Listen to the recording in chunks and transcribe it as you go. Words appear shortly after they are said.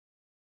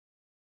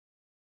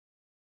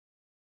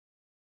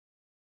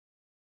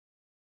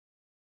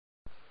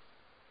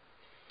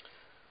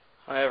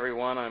Hi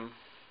everyone.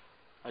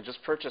 I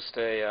just purchased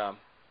a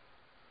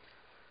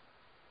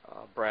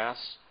brass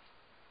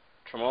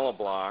tremolo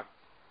block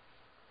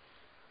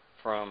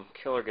from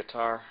Killer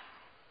Guitar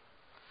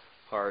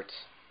Parts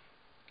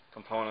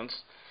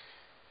Components,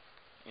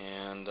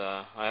 and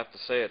I have to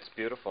say it's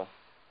beautiful.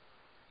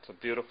 It's a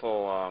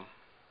beautiful,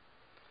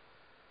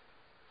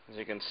 as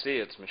you can see,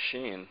 it's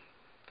machined,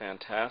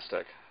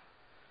 fantastic.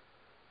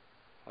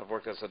 I've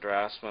worked as a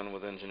draftsman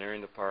with engineering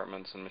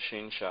departments and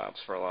machine shops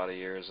for a lot of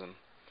years, and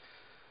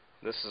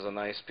this is a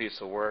nice piece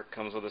of work.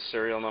 Comes with a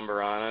serial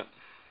number on it,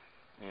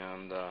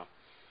 and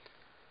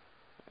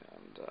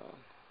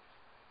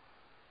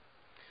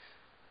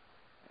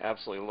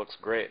absolutely looks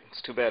great.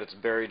 It's too bad it's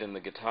buried in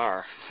the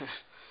guitar.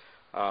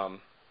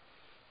 I'm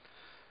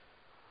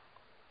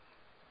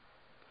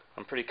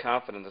pretty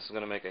confident this is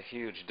going to make a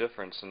huge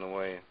difference in the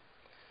way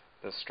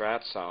this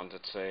Strat sounds.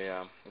 It's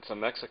a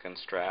Mexican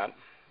Strat.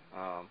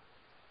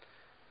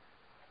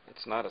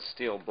 It's not a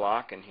steel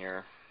block in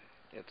here.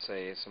 It's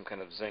some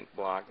kind of zinc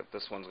block that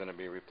this one's going to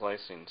be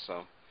replacing.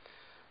 So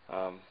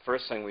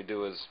first thing we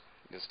do is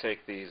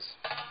take the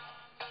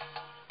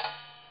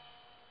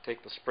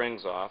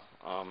springs off,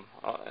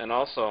 and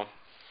also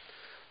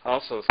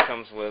it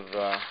comes with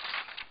an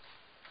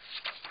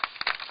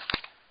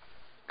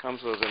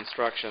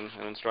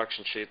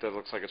instruction sheet that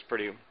looks like it's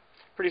pretty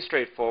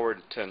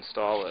straightforward to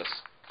install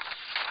this,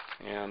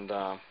 and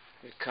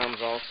it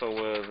comes also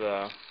with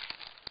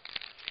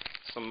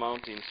some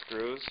mounting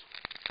screws.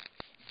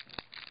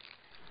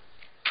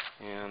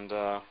 And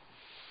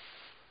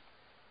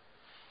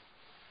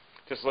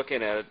just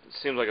looking at it, it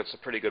seems like it's a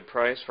pretty good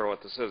price for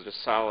what this is.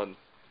 Just solid.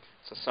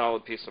 It's a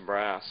solid piece of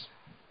brass.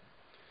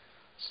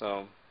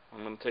 So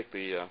I'm going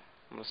to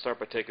start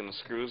by taking the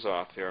screws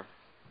off here.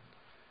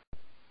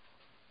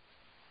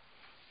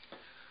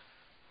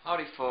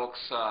 Howdy, folks.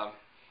 I'm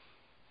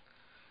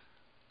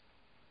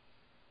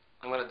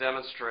going to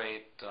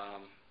demonstrate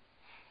the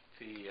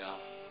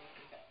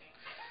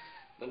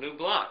new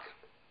block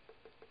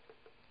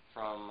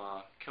from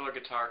Killer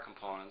Guitar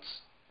Components.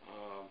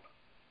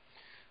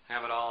 I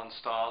have it all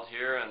installed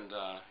here, and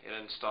it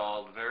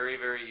installed very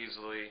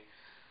easily,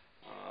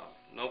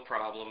 no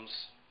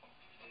problems.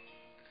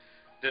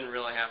 Didn't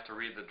really have to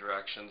read the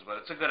directions, but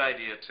it's a good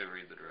idea to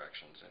read the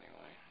directions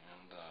anyway,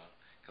 and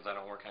because I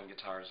don't work on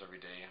guitars every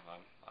day.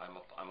 I'm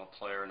a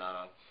player,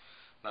 not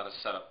a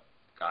setup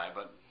guy,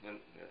 but in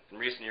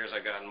recent years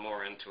I've gotten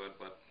more into it,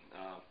 but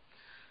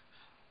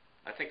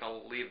I think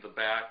I'll leave the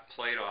back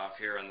plate off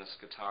here on this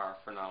guitar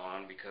for now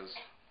on because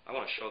I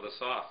want to show this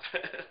off.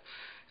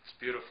 It's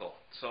beautiful.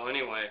 So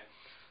anyway,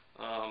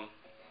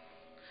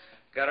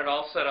 got it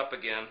all set up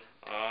again.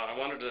 I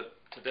wanted to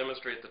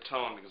demonstrate the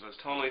tone because I was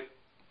totally,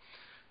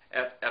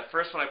 at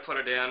first when I put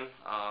it in,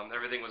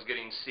 everything was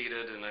getting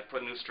seated, and I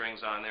put new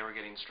strings on. They were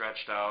getting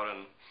stretched out,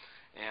 and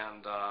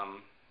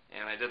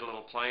I did a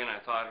little playing. And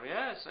I thought,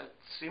 yes, it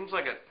seems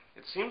like it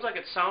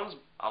sounds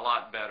a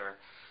lot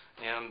better,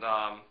 and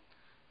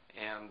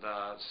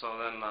so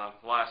then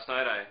last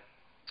night,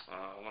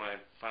 when I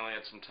finally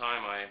had some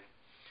time, I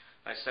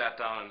sat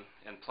down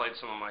and played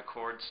some of my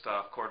chord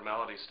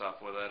melody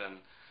stuff with it, and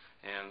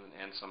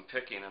some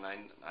picking, and I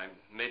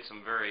made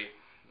some very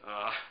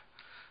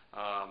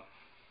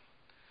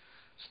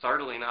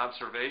startling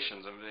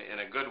observations in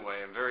a good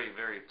way. I'm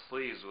very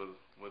pleased with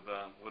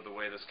the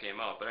way this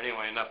came out. But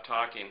anyway, enough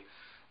talking.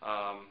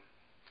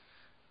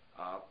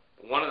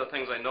 One of the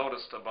things I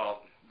noticed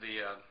about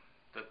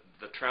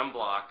the trem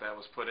block that I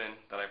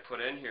put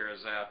in here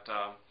is that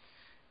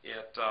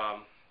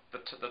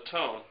the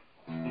tone.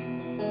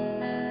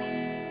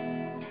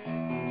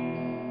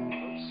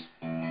 Oops.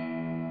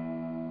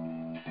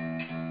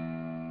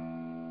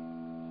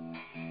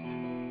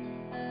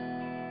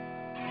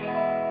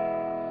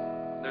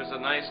 There's a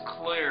nice,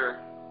 clear,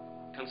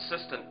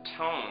 consistent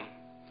tone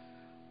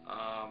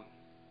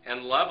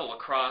and level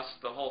across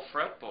the whole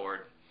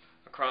fretboard,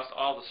 across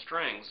all the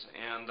strings,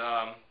 and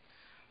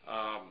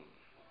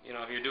you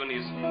know, if you're doing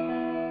these, you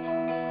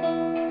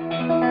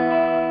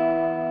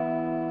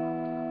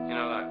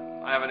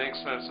know, I have an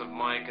inexpensive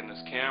mic in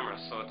this camera,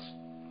 so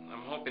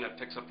I'm hoping it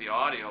picks up the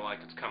audio like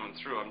it's coming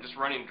through. I'm just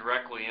running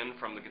directly in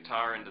from the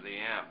guitar into the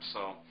amp,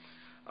 so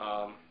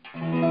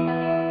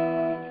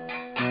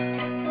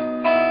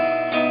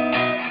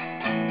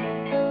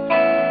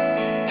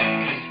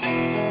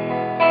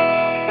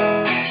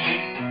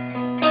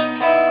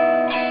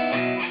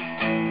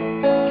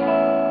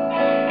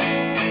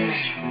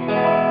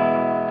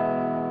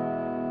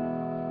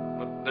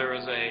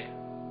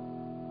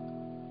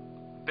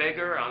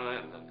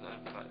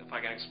if I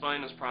can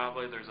explain this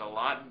properly, there's a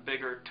lot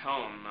bigger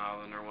tone now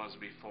than there was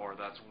before.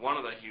 That's one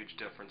of the huge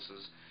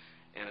differences,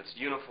 and it's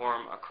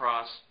uniform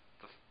across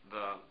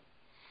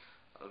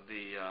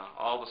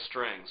all the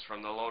strings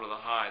from the low to the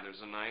high.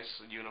 There's a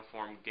nice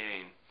uniform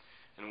gain,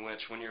 in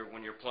which when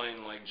you're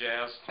playing like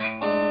jazz,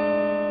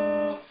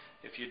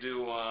 if you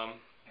do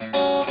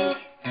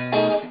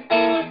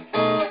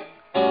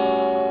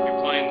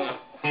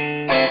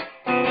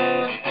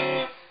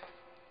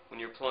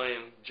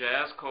playing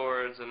jazz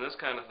chords and this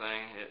kind of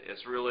thing, it's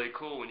it's really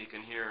cool when you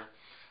can hear,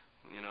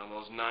 you know,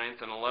 those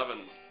 9th and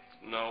 11th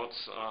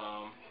notes,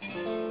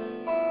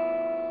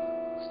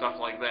 stuff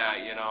like that,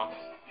 you know.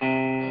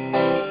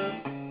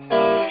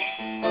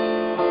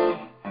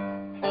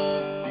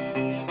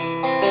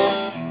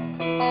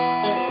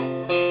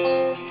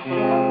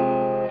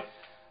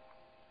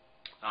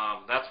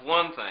 That's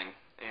one thing,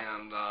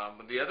 and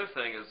but the other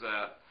thing is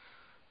that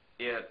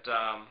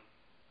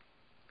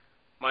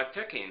my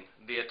picking,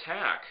 the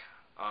attack,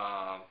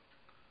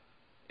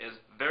 is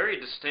very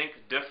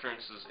distinct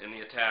differences in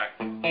the attack.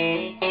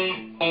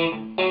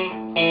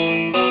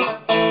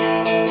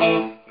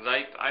 Because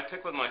I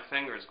pick with my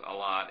fingers a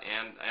lot,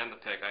 and the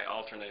pick, I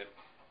alternate.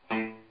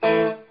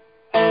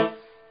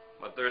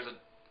 But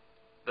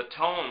the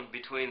tone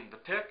between the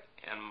pick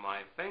and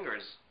my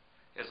fingers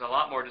is a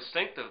lot more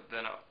distinctive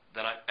than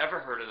I've ever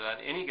heard it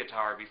on any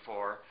guitar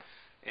before,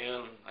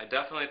 and I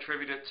definitely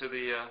attribute it to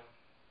the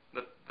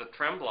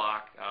trem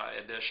block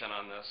edition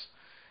on this.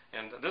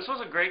 And this was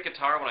a great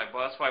guitar when I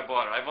bought. That's why I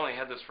bought it. I've only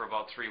had this for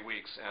about 3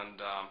 weeks,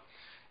 and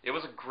it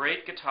was a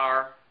great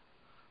guitar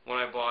when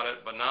I bought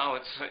it. But now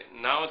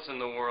it's in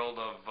the world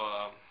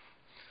of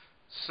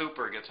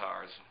super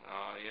guitars.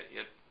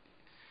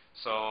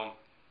 So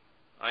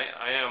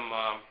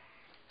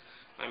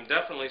I'm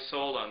definitely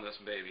sold on this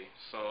baby.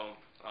 So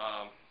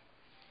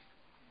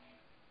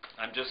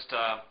I'm just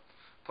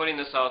putting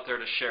this out there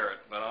to share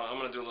it. But I'm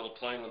going to do a little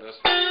playing with this.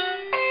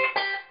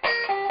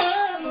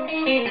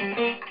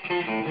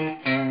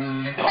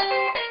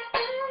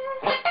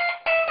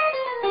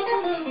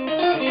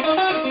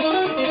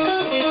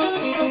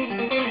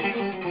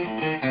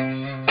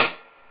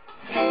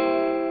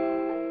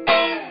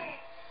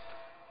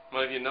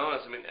 But if you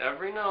notice, I mean,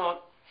 every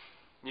note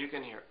you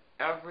can hear,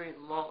 every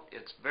note.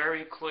 It's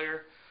very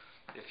clear.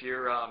 If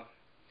you're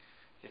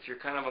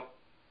kind of a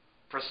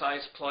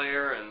precise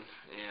player and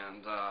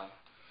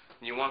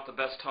you want the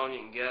best tone you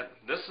can get,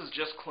 this is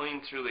just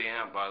clean through the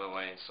amp, by the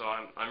way. So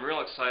I'm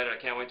real excited. I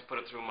can't wait to put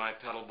it through my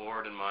pedal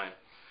board and my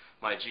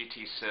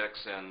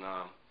GT6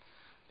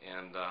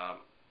 and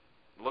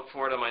look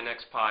forward to my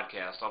next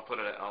podcast. I'll put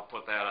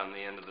that on the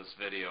end of this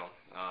video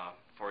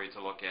for you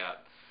to look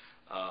at.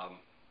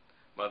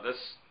 But this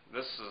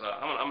is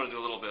I'm going to do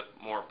a little bit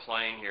more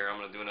playing here. I'm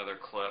going to do another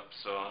clip.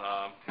 So.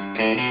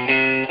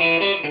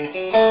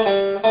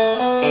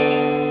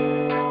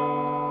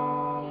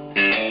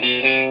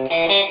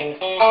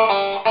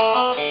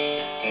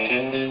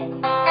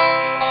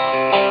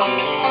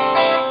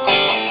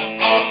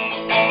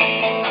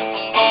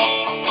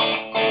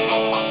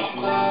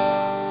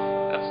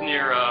 That's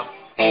near.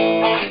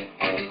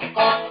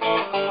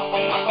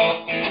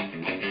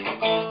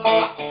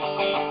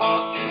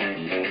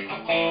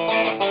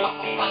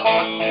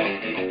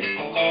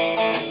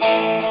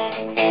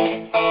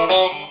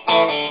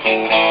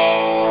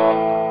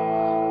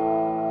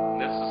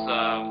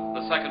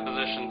 Second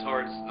position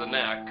towards the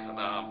neck,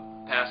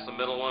 past the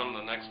middle one,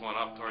 the next one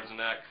up towards the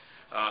neck.